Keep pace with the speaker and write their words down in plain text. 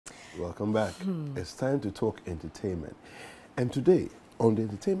Welcome back. It's time to talk entertainment. And today, on the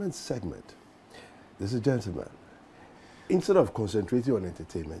entertainment segment, this is a gentleman. Instead of concentrating on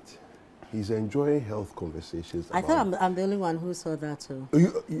entertainment, he's enjoying health conversations. I thought I'm the only one who saw that too.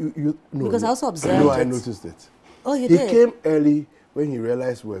 No, because I also observed No, it. I noticed it. Oh, you He did? came early when he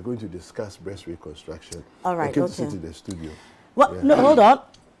realized we were going to discuss breast reconstruction. All right, He came okay. to sit in the studio. Well, Yeah. no, hold on.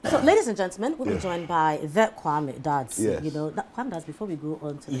 So, ladies and gentlemen, we'll be joined by the Kwami Dads. Yes. You know, Kwami Dads, before we go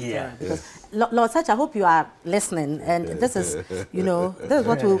on to the Yeah. story, because Lord Such, I hope you are listening, and this is, you know, this is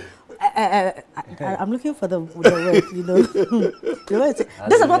what will. I'm looking for the word, you know.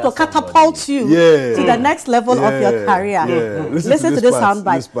 This is what will catapult you to the next level of your career. Yeah. Listen to this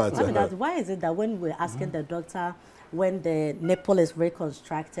soundbite. Kwami Dads, why is it that when we're asking the doctor when the nipple is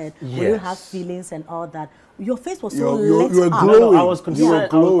reconstructed, will you Yes. have feelings and all that? Your face was so You're lit up. glowing. I was concerned. I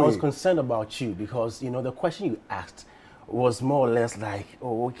glowing. was concerned about you because, you know, the question you asked was more or less like,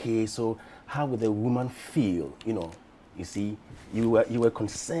 oh, okay, so how would the woman feel? You know, you see, you were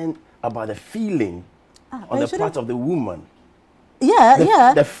concerned about the feeling on the part of the woman.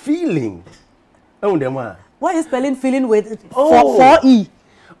 Yeah, The feeling. Oh, the man. Why is spelling feeling with Oh. 4E?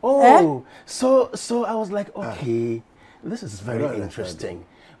 Oh, so I was like, okay, this is very understand. interesting.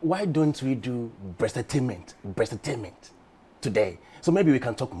 Why don't we do breastainment today? So maybe we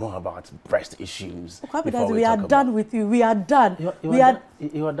can talk more about breast issues. before We are talk done about- with you. We are done.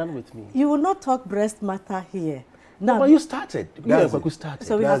 You are done with me. You will not talk breast matter here. No, but you started. That's You it. started.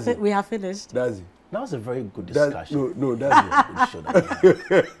 So we have finished. Does he? That was a very good discussion. No, that's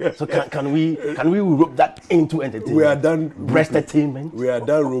it. So can we rope that into entertainment? We are done. Breastainment. We are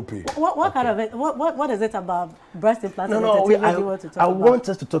done roping. What kind of it? What is it about breast implants and No, entertainment you want to talk I about? want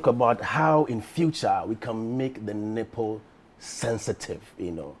us to talk about how in future we can make the nipple sensitive,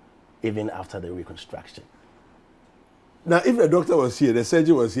 you know, even after the reconstruction. Now, if the doctor was here, the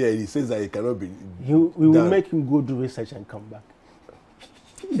surgeon was here, and he says that it cannot be We will done. make him go do research and come back.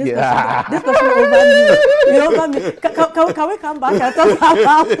 This question over me. You over me. Can we come back and talk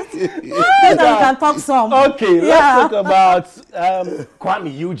about this? We can talk some. Okay, let's talk about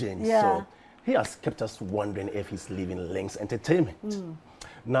Kwami Eugene. Yeah. So he has kept us wondering if he's leaving Links Entertainment.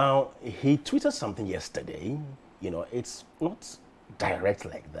 Now, he tweeted something yesterday. You know, it's not direct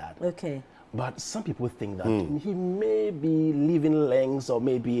like that. Okay. But some people think that he may be leaving Links, or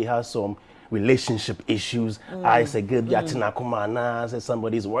maybe he has some relationship issues. I say,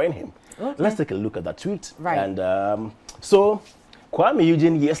 somebody's worrying him. Okay. Let's take a look at that tweet. Right. And so, Kwami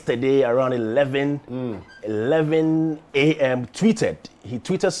Eugene yesterday around 11 a.m. tweeted. He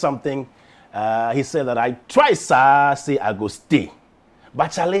tweeted something. He said that I try, sir, say I go stay. But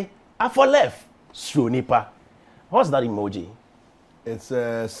Charlie, I for left. Shronipa. What's that emoji? It's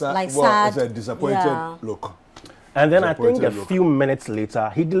a sad, Like well, sad, it's a disappointed yeah. look. And then I think a Disappointed look. few minutes later,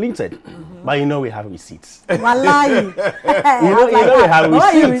 he deleted. But you know we have receipts. Wallahi. You know we have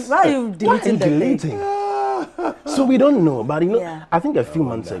receipts. Why are you deleting the thing? deleting? So we don't know. But you know, Yeah. I think a few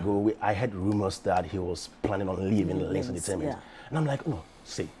months ago, I heard rumors that he was planning on leaving Links Entertainment. yeah. And I'm like, no,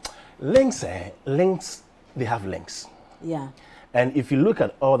 see, Links, they have links. Yeah. And if you look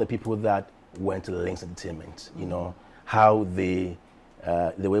at all the people that went to Links Entertainment, you know, how they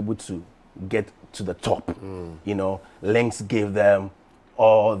were able to get to the top. You know, Links gave them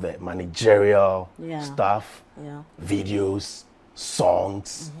all the managerial Yeah. stuff, Yeah. videos,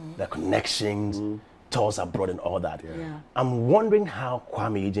 songs, the connections, tours abroad and all that. Yeah. I'm wondering how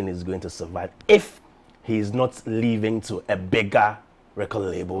Kwami Eugene is going to survive if he's not leaving to a bigger record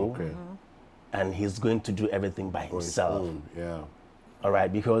label and he's going to do everything by himself. Yeah. All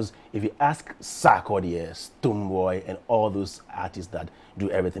right, because if you ask Sarkodie, Stoneboy, and all those artists that do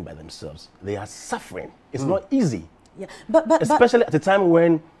everything by themselves, they are suffering. It's not easy, Yeah. But especially at the time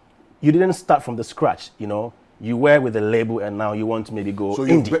when you didn't start from the scratch. You know, you were with a label, and now you want to maybe go So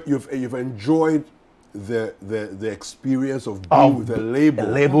indie. you've enjoyed the experience of being with a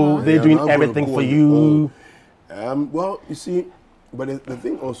label. They're Yeah, doing now I'm gonna everything go for on your you. own. Well, you see, but the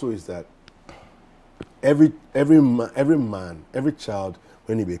thing also is that every man, every child,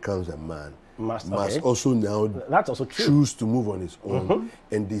 when he becomes a man, Must also now That's also true. choose to move on his own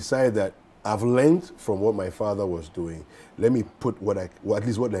and decide that I've learned from what my father was doing. Let me put at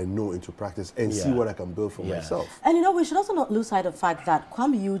least what I know into practice and see Yeah. what I can build for myself. And you know, we should also not lose sight of the fact that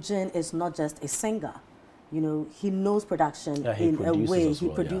Kwami Eugene is not just a singer. You know, he knows production Yeah, he in a produces way. as He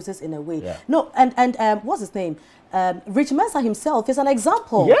well, produces in a way. Yeah. No, and what's his name? Rich Mensa himself is an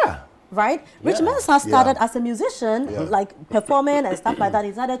example. Yeah. right? Rich Mensah started as a musician, like performing and stuff like that.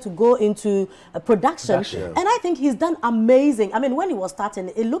 He started to go into production. And I think he's done amazing. I mean, when he was starting,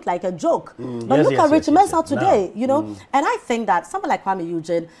 it looked like a joke. But look at Rich Mensah today, you know. And I think that someone like Kwami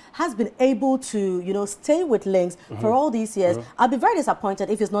Eugene has been able to, you know, stay with Lynx for all these years. I'll be very disappointed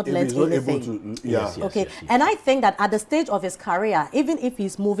if he's not learned anything. Okay. And I think that at the stage of his career, even if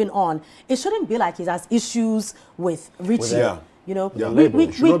he's moving on, it shouldn't be like he has issues with Richie. You know, we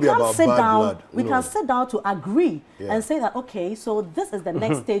can't sit down. We can sit down to agree and say that, okay, so this is the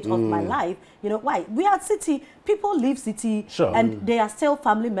next stage of my life. You know, why? We are at Citi. People leave Citi and they are still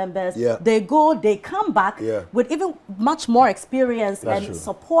family members. They go, they come back with even much more experience and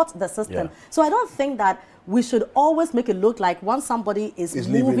support the system. So I don't think that we should always make it look like once somebody is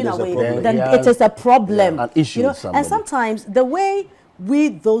moving away, then it is a problem. An issue, you know? And sometimes the way we,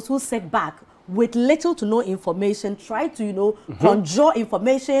 those who sit back with little to no information, try to, you know, conjure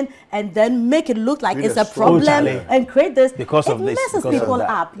information and then make it look like it's a problem and create this. Because it of this, messes people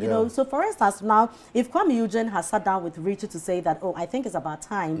up, you know. So for instance, now, if Kwami Eugene has sat down with Richie to say that, oh, I think it's about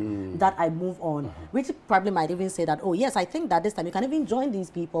time that I move on, Richie probably might even say that, oh, yes, I think that this time you can even join these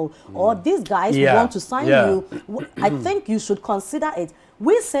people or these guys want to sign you. I think you should consider it.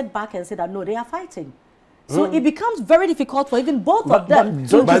 We sit back and say that, no, they are fighting. So it becomes very difficult for even both of them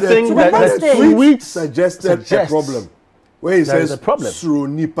to think that the tweet suggested a problem. Where he says, "Sru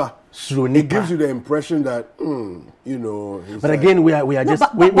nipa." It gives you the impression that, you know. But again, we are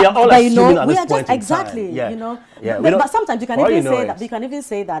just we are all assuming at this point in time. You know. But sometimes you can even say that. You can even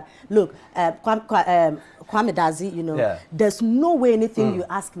say that. Look, Kwame Dazi, you know, there's no way anything you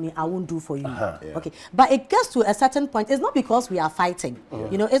ask me, I won't do for you. Okay, but it gets to a certain point. It's not because we are fighting.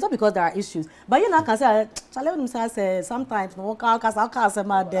 You know, it's not because there are issues. But you know, I can say, sometimes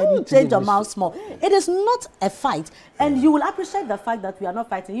you change your mouth small. It is not a fight, and you will appreciate the fact that we are not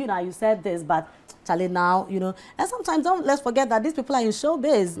fighting. You know, you said this, but Charlie now, you know, and sometimes let's forget that these people are in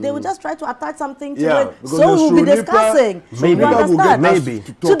showbiz. They will just try to attach something to it. So we'll be discussing. Maybe. You understand? Maybe.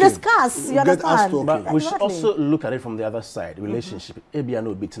 To discuss, you understand? But we should also look at it from the other side. Relationship.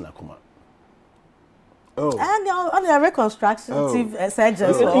 Ebiano beating Akuma. And on the reconstructive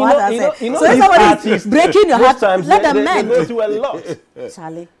surgeons. So if somebody is breaking your heart, let them mend. They go through a lot.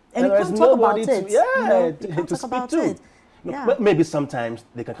 Charlie. And you can't talk about it. To speak to. No, maybe sometimes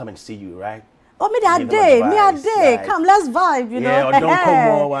they can come and see you, right? Oh, me a day. Come, let's vibe, you know. Yeah, or don't come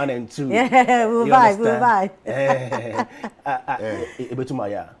more 1 and 2. Yeah, we'll vibe.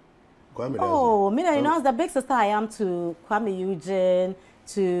 Oh, me, you know, as the big sister I am to Kwami Eugene,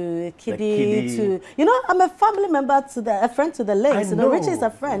 to Kiddy, to, you know, I'm a family member to a friend to the Lynx. You know, Richie is a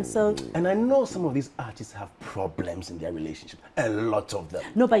friend, so. And I know some of these artists have problems in their relationship. A lot of them.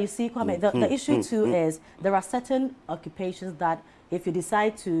 No, but you see, Kwame, the issue too is there are certain occupations that if you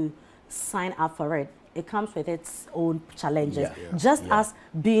decide to sign up for it, it comes with its own challenges. Just as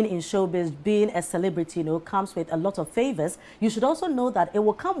being in showbiz, being a celebrity, you know, comes with a lot of favors, you should also know that it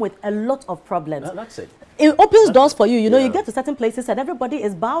will come with a lot of problems. That's it. It opens doors for you. You know, you get to certain places and everybody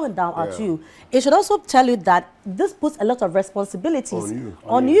is bowing down at you. It should also tell you that this puts a lot of responsibilities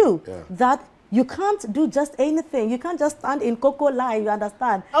on you. That you can't do just anything. You can't just stand in Coco line, you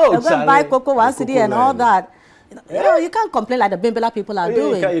understand? Oh, you're going to buy Coco 1 city and all that. You know, you can't complain like the Bimbela people are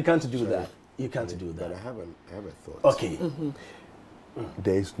doing. You can't do that. You can't do that. But I have a thought. Okay.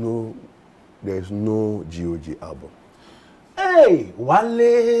 There is no GOG album. Hey, Wale.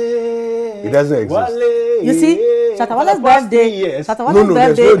 It doesn't exist. Wale. You see, Shatawale's birthday. There's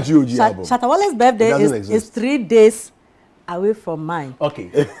no GOG album. Shatawale's birthday is 3 days away from mine.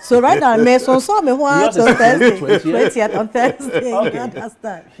 Okay. So right now, Mason saw me on Thursday, 20th on Thursday. Okay. You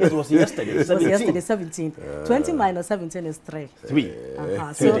understand? It was yesterday, 17th. 20 minus 17 is 3. 3.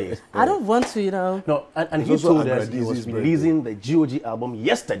 So days. I don't want to, you know. No, and he told us he was releasing the GOG album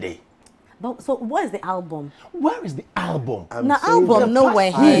yesterday. But so what is the album? Where is the album? The album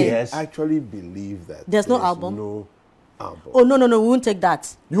nowhere here. I actually believe that there's no album. No album. Oh no, we won't take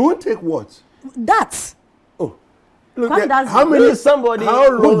that. You won't take what? That. Oh, look, how many somebody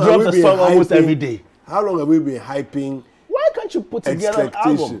who drops a song almost every day? How long have we been hyping? Why can't you put together an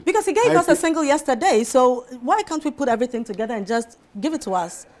album? Because he gave us a single yesterday, so why can't we put everything together and just give it to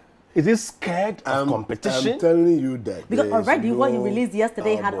us? Is he scared of competition? I'm telling you that. Because already what he released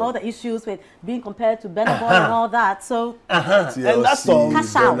yesterday had all the issues with being compared to Burna Boy and all that. So TLC, and that song,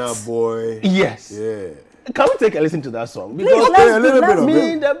 Cash Out. Burna Boy. Yes. Yeah. Can we take a listen to that song? Please, Because a little bit of me,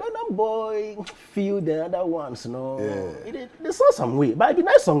 it. the Burna Boy, feel the other ones, no. Yeah. There's not some way, but it's a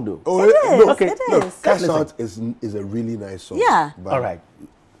nice song though. Oh, it is. No, Okay. It look, is. Cash Out is a really nice song. Yeah. All right.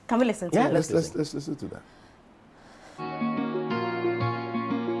 Can we listen to it? Let's listen to that.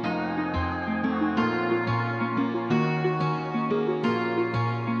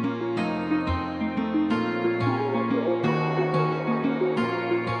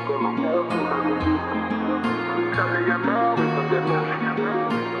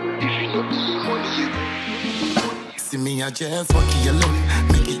 me, I just walk it alone,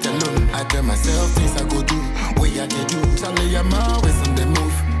 make it alone. I tell myself things I go do, way I did do. Charlie, I'm always on the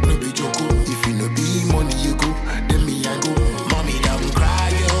move, no be joke. If you no be money, you go, then me I go. Mommy, don't cry,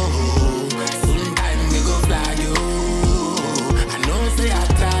 yo. Sometime we go fly, yo. I know say I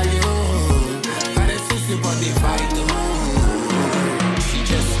tell you, but it's just about the fight, yo. She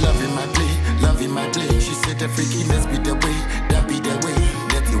just loving my play, loving my play. She said the freakiness be the way, that be the way.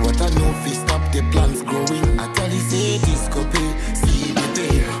 That's what I know, if stop the plants growing. I tell you, say this go pay, see the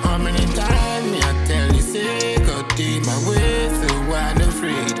pay. How many times me I tell you, say, go take my way, so I'm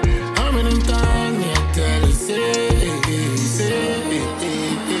afraid. How many times me I tell you, say,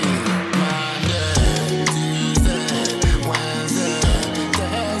 Monday, Tuesday, Wednesday,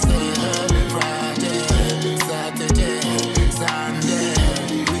 Thursday, Friday, Saturday, Sunday,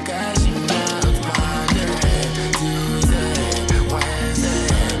 we cashing out. Monday, Tuesday, Wednesday,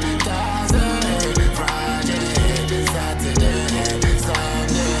 Thursday, Friday, Saturday,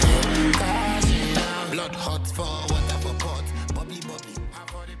 Sunday, cashing out. Blood hot for water for pot, bubbly, I'm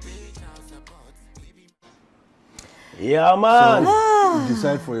for the beach house support. Yeah, man. You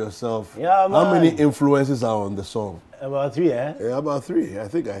decide for yourself. Yeah, How man. many influences are on the song? About 3, eh? Yeah, about 3. I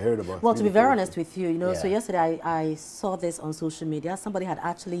think I heard about. Well, 3 to be very influences. honest with you, you know, so Yeah. yesterday I saw this on social media. Somebody had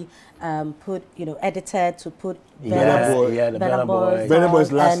actually put, you know, edited to put Burna Boy. Yeah, the Burna Boy. Burna Boy's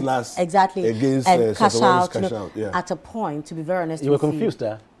song last exactly against, and Cash Satora's Out. Cash You know, Out, yeah. At a point, to be very honest, You were with confused,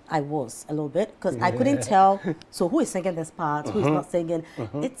 eh? I was a little bit because I couldn't tell. So who is singing this part? Who is not singing?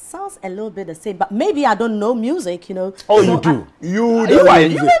 It sounds a little bit the same, but maybe I don't know music, you know. Oh, so you do. You You don't are know a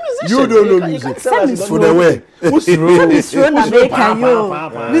music. musician. You don't know You can't music. tell us you don't For know the way. Who's true? Miss Rona Baker,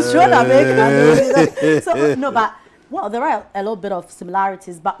 you. Miss Rona Baker, you. So no, but well, there are a little bit of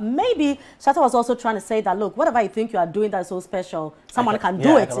similarities, but maybe Shatta was also trying to say that look, whatever you think you are doing that's so special, someone can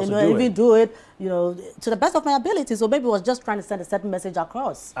do I it, can you also know, do even it. do it, you know, to the best of my ability. So maybe it was just trying to send a certain message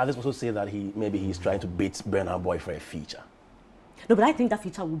across. Others also say that maybe he's trying to beat Burna Boy for a feature. No, but I think that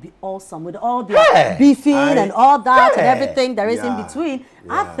feature would be awesome with all the Yeah. beefing and all that and Yeah. everything there is in Yeah. between.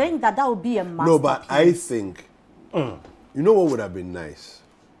 I think that would be a masterpiece. No, but I think, you know what would have been nice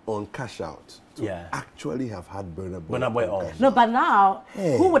on Cash Out? To Yeah. actually have had Burna Boy. Burna Boy on. Cash No, Out. but now,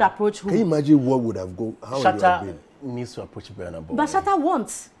 Hey. who would approach who? Can you imagine what would have gone? How it would have Shatta been? needs to approach Burna Boy. But Shatta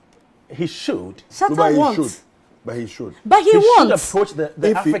wants. He should. No, Shatta but he wants. should. But he should. But he He should wants. approach the If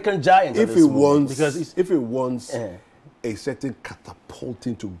he- African giant of If this he movement, wants, because he's, if he wants Eh. a certain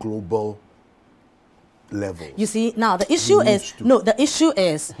catapulting to global levels. You see, now the issue is, no, the issue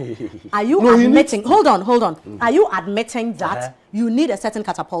is, are you No, he needs admitting, hold on. Are you admitting that you need a certain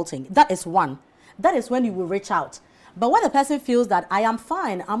catapulting? That is one. That is when you will reach out. But when the person feels that I am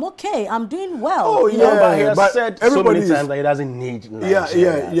fine, I'm okay, I'm doing well. Oh, you yeah. know, but he has but said so everybody many is- times that he doesn't need Yeah.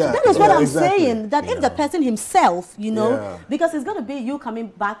 Nigeria. that is what Yeah, I'm exactly. saying. That if the person himself, you know, Yeah. because it's going to be you coming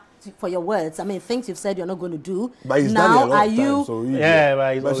back for your words. I mean, things you've said you're not going to do. But he's now done it a lot are of you times, so Yeah,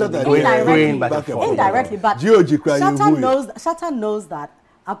 but he's always Shatta been did Indirectly. going back and forth. indirectly, but Georgie crying, Shatta you knows that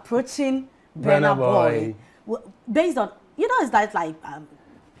approaching Burna Burna Boy. Boy, based on, you know, it's like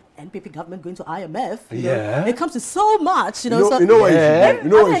NPP government going to IMF. You know, Yeah. it comes to so much, you know. You know what you Yeah. should do? You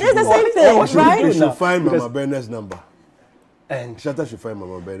know I what mean, you it's should the do? same thing, What should we right? do You should now? find Because- Mama Bernard's number. And Shatta should find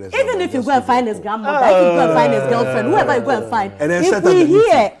Mama Bernard's number. Even if you Just go and give her find a his call. grandmother, if you go and find his girlfriend, whoever you go and find, And then if set up we the meeting.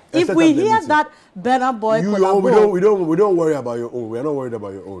 hear, And if set we up the hear meeting. that Burna Boy You, collabo, we don't worry about your own. We are not worried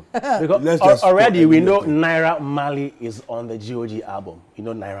about your own. because Let's just already stop we know everything. Naira Marley is on the GOG album. You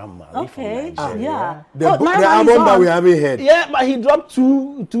know Naira Marley okay, from Nigeria. yeah. The, Oh, the Naira album is that on. we haven't heard. Yeah, but he dropped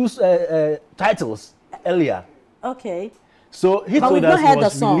two titles earlier. Okay. So he But told we've us not he heard the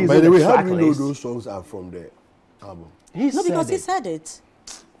was song. releasing By the way, how track do you know list. those songs are from the album? He No, because said he it. said it.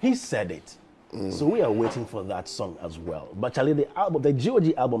 He said it. So we are waiting for that song as well. But Charlie, the album, the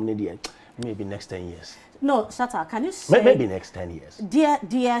GOG album, maybe next 10 years. No, Shatta, can you say, Maybe next 10 years. dear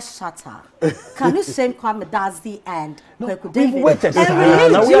Shatta, can you say Kwame Dazi and Kweku we've David waited.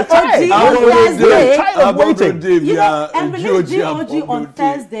 and Now release we are tired. GOG on Thursday? Tired of waiting. You know, and release GOG on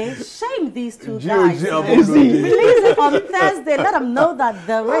Thursday. Shame these two guys. You know. album no day. Release it on Thursday. Let them know that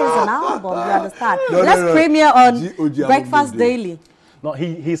there is an album. You understand? No, Let's no. premiere on GOG album Breakfast no day. Daily. No,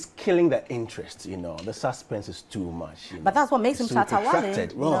 he's killing the interest, you know. The suspense is too much. You know. But that's what makes him So Shatta Wale.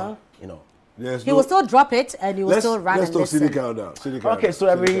 protracted, You know, you know. Yes, he will still drop it and he will still run let's and talk listen. City Countdown. City Countdown. Okay, so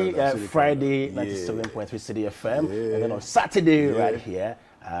every City Countdown. Friday, Yeah. 97.3 City FM, Yeah. and then on Saturday, Yeah. right here,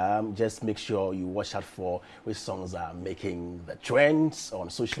 just make sure you watch out for which songs are making the trends on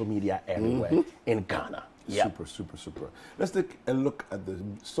social media everywhere in Ghana. Yeah. Super. Let's take a look at the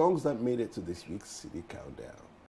songs that made it to this week's City Countdown.